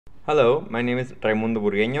Hello, my name is Raimundo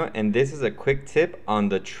Burgueño, and this is a quick tip on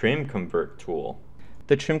the Trim Convert tool.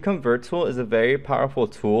 The Trim Convert tool is a very powerful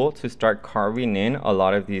tool to start carving in a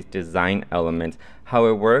lot of these design elements. How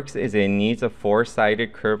it works is it needs a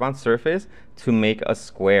four-sided curve on surface to make a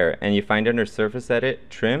square, and you find under Surface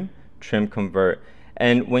Edit, Trim, Trim Convert.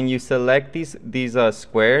 And when you select these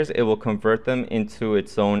squares, it will convert them into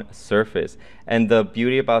its own surface. And the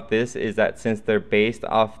beauty about this is that since they're based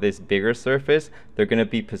off this bigger surface, they're going to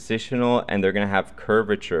be positional and they're going to have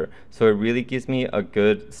curvature. So it really gives me a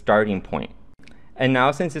good starting point. And now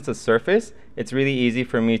since it's a surface, it's really easy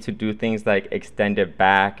for me to do things like extend it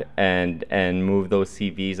back and move those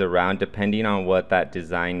CVs around depending on what that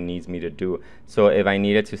design needs me to do. So if I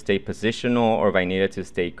needed to stay positional or if I needed to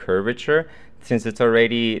stay curvature, since it's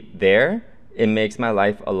already there, it makes my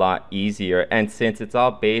life a lot easier. And since it's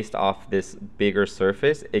all based off this bigger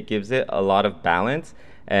surface, it gives it a lot of balance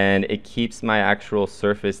and it keeps my actual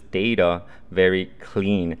surface data very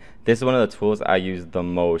clean. This is one of the tools I use the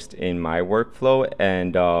most in my workflow,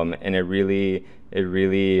 and it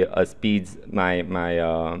really speeds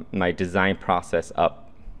my design process up.